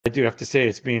I do have to say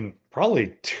it's been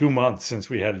probably 2 months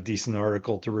since we had a decent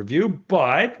article to review,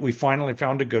 but we finally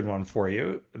found a good one for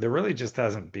you. There really just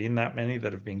hasn't been that many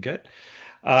that have been good.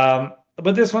 But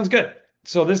this one's good.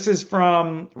 So this is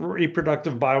from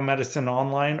Reproductive Biomedicine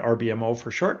Online, RBMO for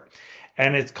short,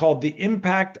 and it's called The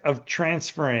Impact of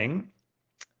Transferring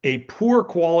a Poor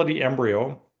Quality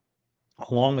Embryo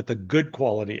along with a good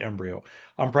quality embryo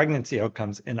on pregnancy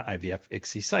outcomes in IVF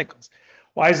ICSI cycles.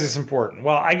 Why is this important?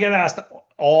 Well, I get asked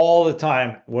all the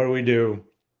time, what do we do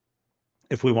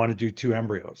if we want to do two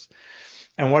embryos?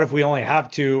 And what if we only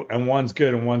have two and one's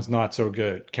good and one's not so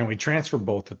good? Can we transfer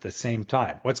both at the same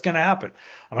time? What's going to happen?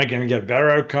 Am I going to get a better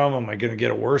outcome? Am I going to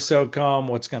get a worse outcome?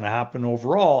 What's going to happen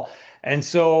overall? And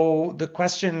so the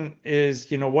question is,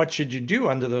 what should you do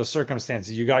under those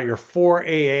circumstances? You got your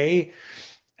 4AA,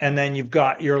 and then you've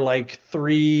got your like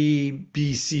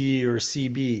 3BC or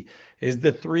CB. Is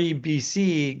the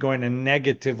 3BC going to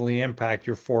negatively impact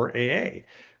your 4AA?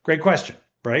 Great question,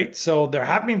 right? So there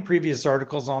have been previous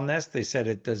articles on this. They said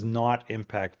it does not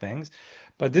impact things.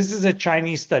 But this is a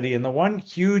Chinese study, and the one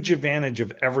huge advantage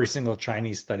of every single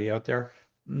Chinese study out there,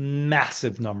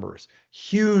 massive numbers,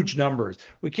 huge numbers.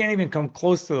 We can't even come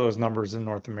close to those numbers in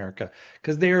North America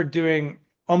because they are doing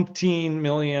umpteen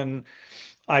million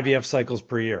IVF cycles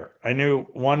per year. I knew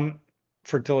one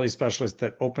fertility specialist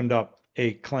that opened up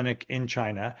a clinic in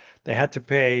China. They had to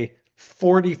pay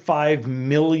 $45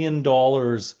 million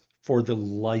for the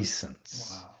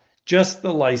license. Wow. Just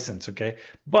the license, okay?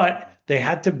 But they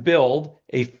had to build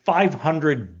a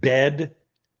 500-bed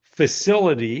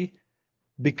facility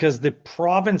because the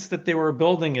province that they were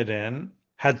building it in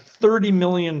had 30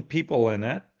 million people in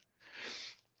it,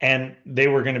 and they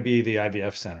were going to be the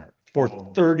IVF center for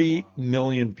 30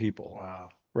 million people. Wow.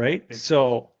 Right?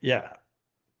 So, yeah,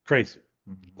 crazy.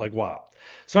 Like, wow.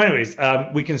 So anyways,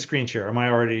 we can screen share. Am I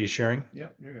already sharing? Yeah,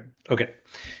 you're good. Okay.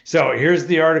 So here's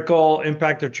the article,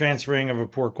 Impact of Transferring of a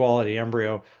Poor Quality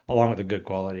Embryo along with a Good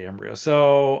Quality Embryo.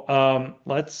 So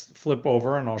let's flip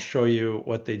over and I'll show you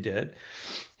what they did.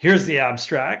 Here's the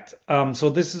abstract. So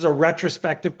this is a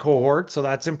retrospective cohort, so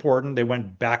that's important. They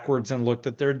went backwards and looked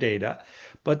at their data,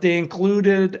 but they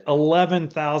included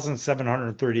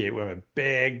 11,738 women,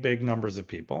 big numbers of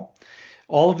people.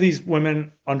 All of these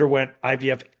women underwent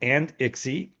IVF and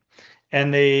ICSI,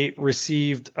 and they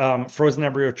received frozen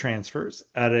embryo transfers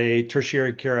at a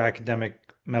tertiary care academic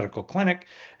medical clinic,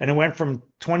 and it went from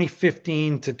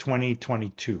 2015 to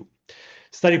 2022.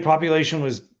 Study population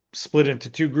was split into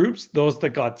two groups, those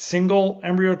that got single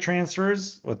embryo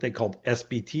transfers, what they called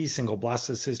SBT, single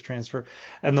blastocyst transfer,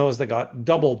 and those that got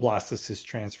double blastocyst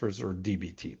transfers, or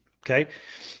DBT. Okay,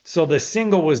 so the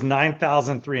single was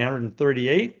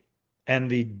 9,338 and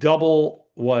the double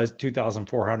was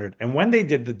 2,400. And when they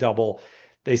did the double,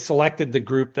 they selected the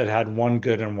group that had one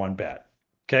good and one bad.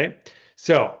 Okay,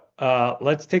 so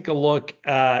let's take a look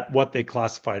at what they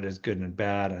classified as good and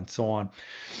bad and so on.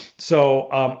 So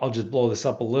I'll just blow this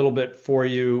up a little bit for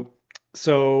you.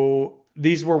 So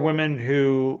these were women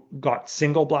who got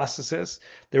single blastocysts.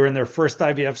 They were in their first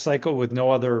IVF cycle with no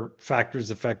other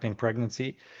factors affecting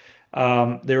pregnancy.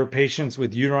 There were patients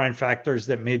with uterine factors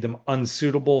that made them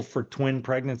unsuitable for twin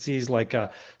pregnancies, like a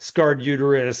scarred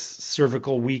uterus,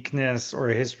 cervical weakness, or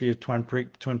a history of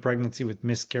twin pregnancy with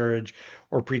miscarriage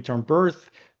or preterm birth.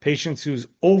 Patients whose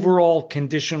overall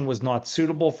condition was not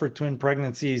suitable for twin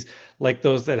pregnancies, like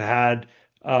those that had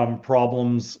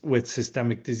problems with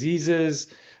systemic diseases,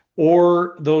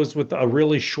 or those with a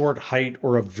really short height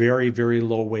or a very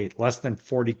low weight, less than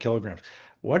 40 kilograms.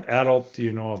 What adult do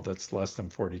you know of that's less than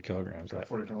 40 kilograms?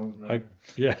 40 kilograms.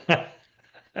 Yeah.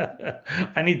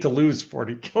 I need to lose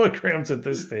 40 kilograms at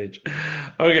this stage.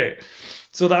 Okay.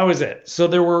 So that was it. So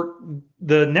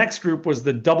the next group was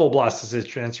the double blastocyst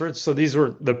transfer. So these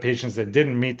were the patients that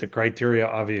didn't meet the criteria,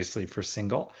 obviously, for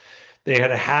single. They had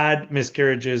had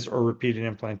miscarriages or repeated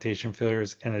implantation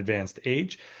failures and advanced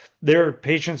age. There are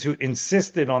patients who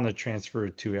insisted on the transfer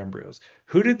of two embryos.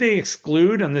 Who did they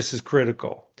exclude? And this is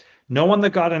critical. No one that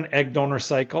got an egg donor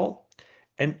cycle.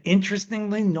 And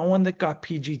interestingly, no one that got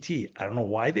PGT. I don't know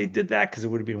why they did that, because it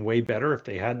would have been way better if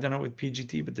they had done it with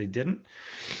PGT, but they didn't.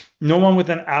 No one with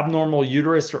an abnormal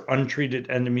uterus or untreated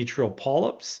endometrial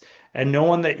polyps, and no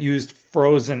one that used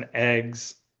frozen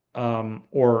eggs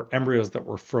or embryos that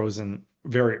were frozen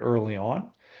very early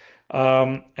on.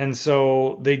 And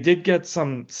so they did get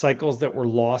some cycles that were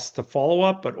lost to follow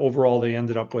up, but overall they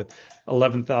ended up with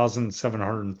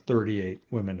 11,738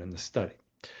 women in the study.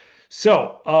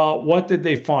 So what did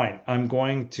they find? I'm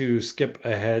going to skip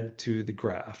ahead to the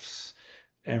graphs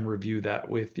and review that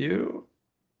with you.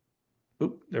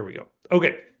 Oop, there we go.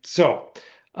 Okay, so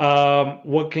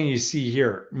What can you see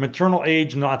here? Maternal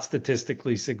age, not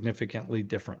statistically significantly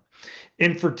different.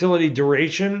 Infertility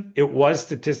duration, it was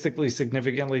statistically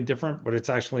significantly different, but it's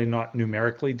actually not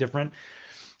numerically different.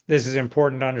 This is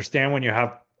important to understand when you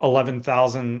have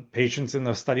 11,000 patients in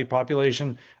the study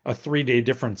population, a 3-day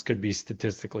difference could be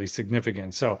statistically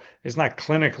significant. So it's not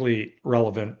clinically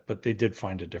relevant, but they did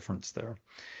find a difference there.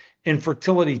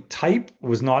 Infertility type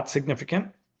was not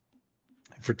significant.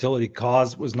 Fertility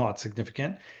cause was not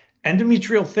significant.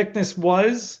 Endometrial thickness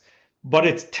was, but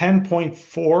it's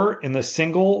 10.4 in the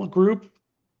single group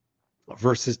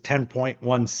versus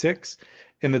 10.16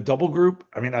 in the double group.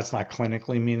 I mean, that's not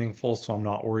clinically meaningful, so I'm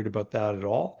not worried about that at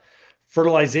all.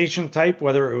 Fertilization type,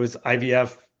 whether it was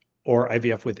IVF or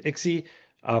IVF with ICSI,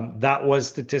 that was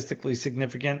statistically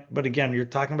significant. But again, you're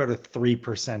talking about a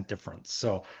 3% difference.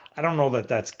 So I don't know that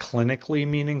that's clinically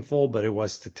meaningful, but it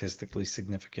was statistically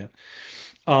significant.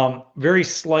 Very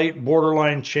slight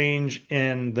borderline change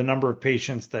in the number of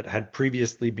patients that had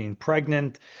previously been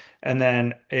pregnant, and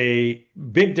then a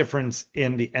big difference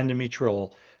in the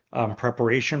endometrial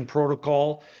preparation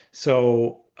protocol.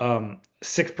 So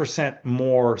 6%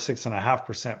 more,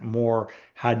 6.5% more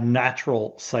had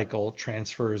natural cycle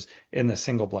transfers in the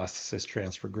single blastocyst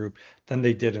transfer group than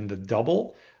they did in the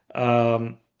double.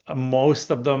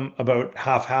 Most of them, about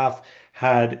half,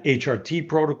 had HRT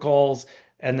protocols,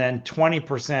 and then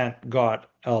 20% got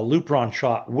a Lupron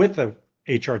shot with a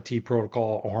HRT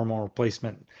protocol, a hormone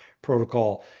replacement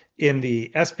protocol, in the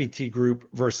SBT group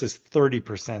versus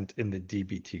 30% in the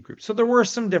DBT group. So there were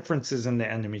some differences in the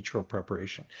endometrial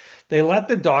preparation. They let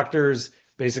the doctors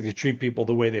basically treat people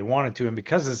the way they wanted to, and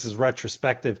because this is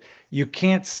retrospective, you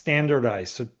can't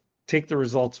standardize. So take the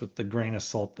results with the grain of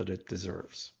salt that it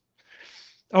deserves.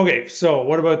 Okay, so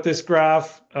what about this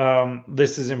graph?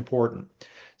 This is important.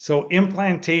 So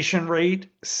implantation rate,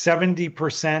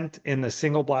 70% in the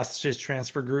single blastocyst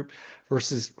transfer group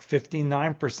versus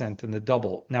 59% in the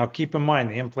double. Now, keep in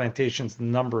mind, the implantation is the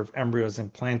number of embryos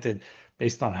implanted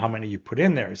based on how many you put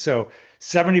in there. So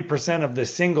 70% of the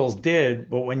singles did,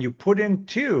 but when you put in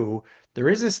two, there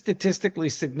is a statistically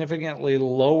significantly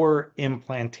lower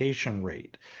implantation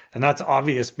rate. And that's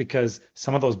obvious because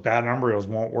some of those bad embryos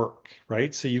won't work,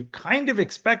 right? So you kind of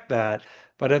expect that,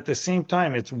 but at the same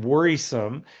time, it's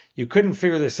worrisome. You couldn't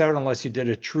figure this out unless you did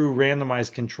a true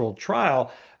randomized controlled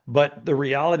trial. But the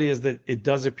reality is that it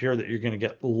does appear that you're going to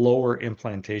get lower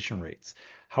implantation rates.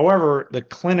 However, the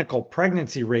clinical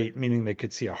pregnancy rate, meaning they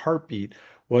could see a heartbeat,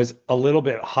 was a little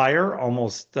bit higher,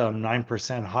 almost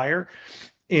 9% higher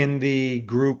in the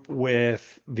group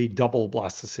with the double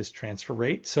blastocyst transfer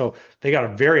rate. So they got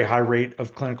a very high rate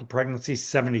of clinical pregnancy,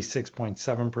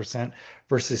 76.7%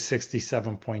 versus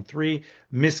 67.3.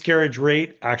 Miscarriage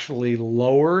rate actually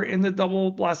lower in the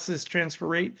double blastocyst transfer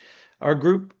rate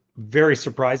group. Very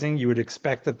surprising. You would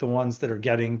expect that the ones that are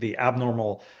getting the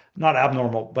abnormal, not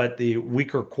abnormal, but the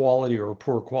weaker quality or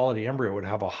poor quality embryo would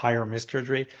have a higher miscarriage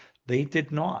rate. They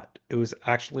did not. It was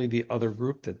actually the other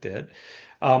group that did.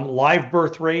 Live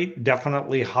birth rate,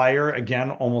 definitely higher,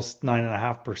 again, almost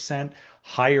 9.5%,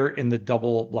 higher in the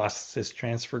double blastocyst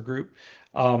transfer group.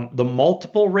 The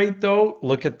multiple rate, though,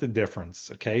 look at the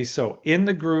difference, okay? So in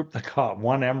the group that got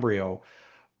one embryo,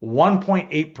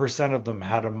 1.8% of them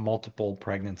had a multiple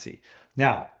pregnancy.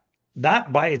 Now,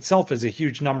 that by itself is a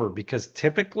huge number because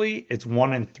typically it's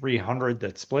 1 in 300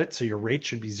 that split. So your rate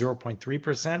should be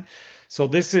 0.3%. So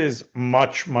this is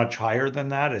much, much higher than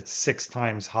that. It's 6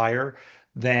 times higher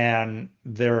than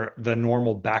the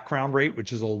normal background rate,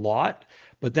 which is a lot.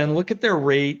 But then look at their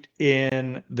rate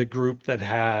in the group that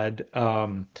had,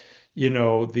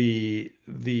 the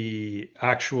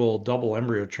actual double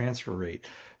embryo transfer rate,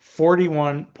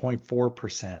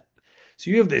 41.4%. So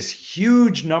you have this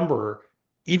huge number,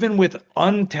 even with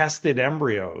untested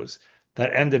embryos,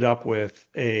 that ended up with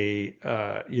a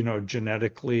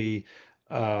genetically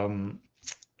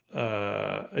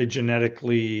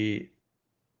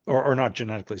or not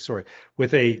genetically, sorry,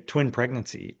 with a twin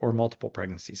pregnancy or multiple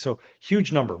pregnancy. So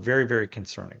huge number, very, very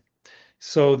concerning.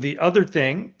 So the other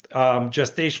thing,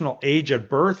 gestational age at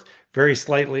birth, very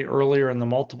slightly earlier in the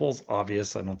multiples,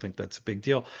 obvious. I don't think that's a big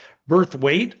deal. Birth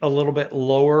weight, a little bit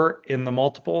lower in the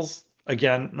multiples.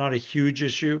 Again, not a huge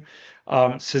issue.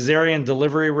 Cesarean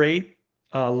delivery rate,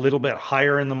 a little bit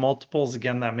higher in the multiples.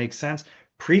 Again, that makes sense.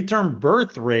 Preterm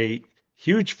birth rate,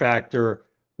 huge factor,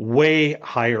 way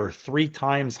higher, 3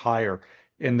 times higher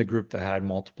in the group that had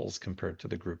multiples compared to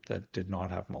the group that did not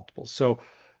have multiples. So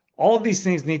all of these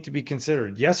things need to be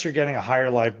considered. Yes, you're getting a higher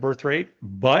live birth rate,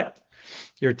 but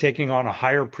you're taking on a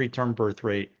higher preterm birth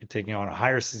rate, you're taking on a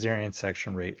higher cesarean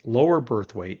section rate, lower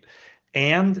birth weight,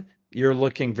 and you're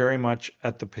looking very much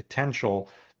at the potential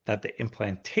that the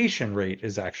implantation rate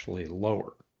is actually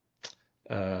lower.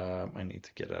 I need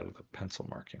to get out of the pencil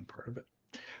marking part of it.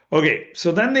 Okay,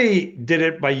 so then they did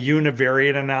it by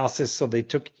univariate analysis. So they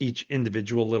took each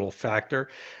individual little factor.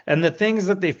 And the things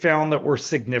that they found that were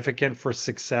significant for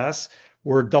success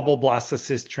were double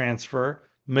blastocyst transfer,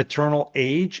 maternal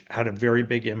age had a very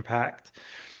big impact.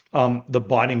 The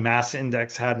body mass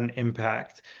index had an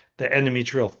impact. The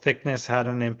endometrial thickness had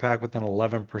an impact with an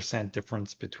 11%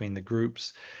 difference between the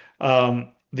groups.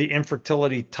 The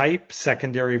infertility type,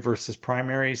 secondary versus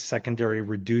primary, secondary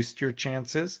reduced your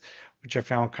chances, which I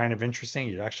found kind of interesting.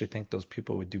 You'd actually think those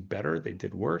people would do better. They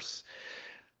did worse.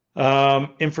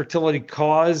 Infertility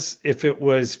cause, if it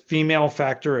was female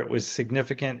factor, it was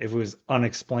significant. If it was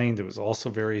unexplained, it was also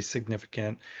very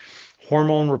significant.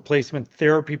 Hormone replacement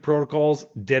therapy protocols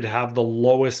did have the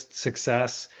lowest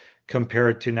success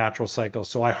compared to natural cycles.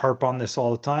 So I harp on this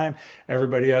all the time.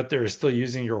 Everybody out there is still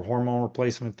using your hormone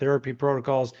replacement therapy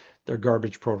protocols. They're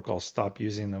garbage protocols. Stop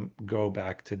using them. Go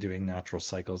back to doing natural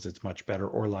cycles. It's much better,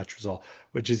 or letrozole,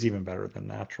 which is even better than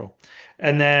natural.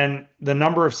 And then the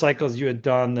number of cycles you had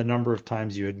done, the number of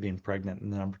times you had been pregnant,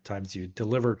 and the number of times you had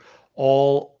delivered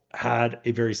all had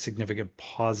a very significant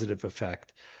positive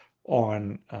effect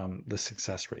on the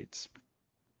success rates.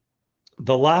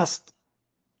 The last,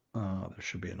 there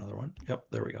should be another one. Yep,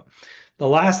 there we go. The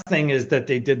last thing is that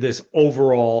they did this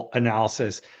overall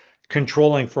analysis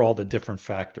controlling for all the different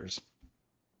factors.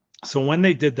 So when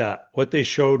they did that, what they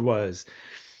showed was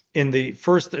in the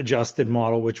first adjusted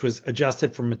model, which was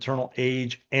adjusted for maternal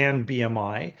age and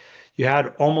BMI, you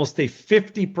had almost a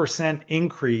 50%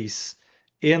 increase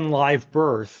in live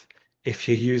birth if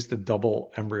you used the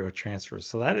double embryo transfer.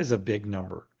 So that is a big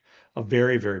number, a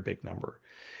very, very big number.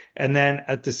 And then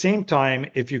at the same time,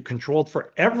 if you controlled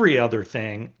for every other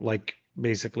thing, like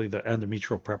basically the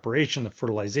endometrial preparation, the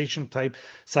fertilization type,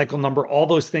 cycle number, all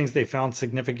those things they found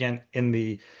significant in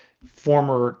the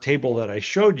former table that I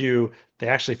showed you, they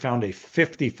actually found a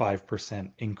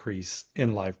 55% increase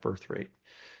in live birth rate.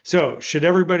 So should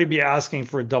everybody be asking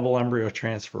for a double embryo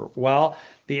transfer? Well,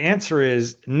 the answer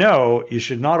is no, you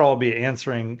should not all be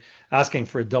asking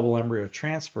for a double embryo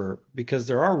transfer because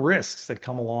there are risks that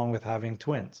come along with having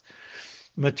twins.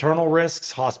 Maternal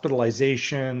risks,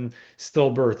 hospitalization,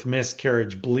 stillbirth,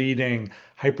 miscarriage, bleeding,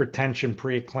 hypertension,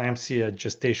 preeclampsia,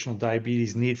 gestational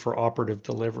diabetes, need for operative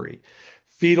delivery.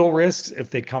 Fetal risks, if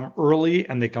they come early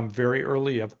and they come very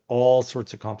early, you have all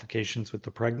sorts of complications with the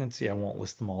pregnancy. I won't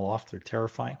list them all off, they're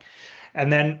terrifying.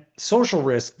 And then social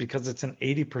risk, because it's an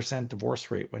 80% divorce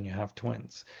rate when you have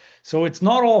twins. So it's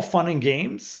not all fun and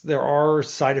games. There are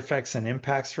side effects and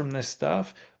impacts from this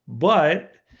stuff.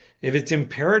 But if it's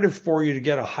imperative for you to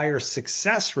get a higher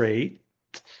success rate,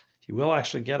 you will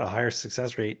actually get a higher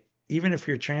success rate, even if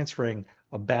you're transferring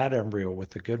a bad embryo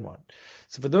with a good one.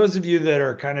 So for those of you that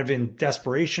are kind of in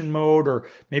desperation mode, or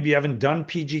maybe you haven't done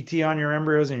PGT on your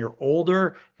embryos and you're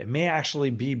older, it may actually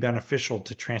be beneficial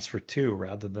to transfer two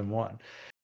rather than one.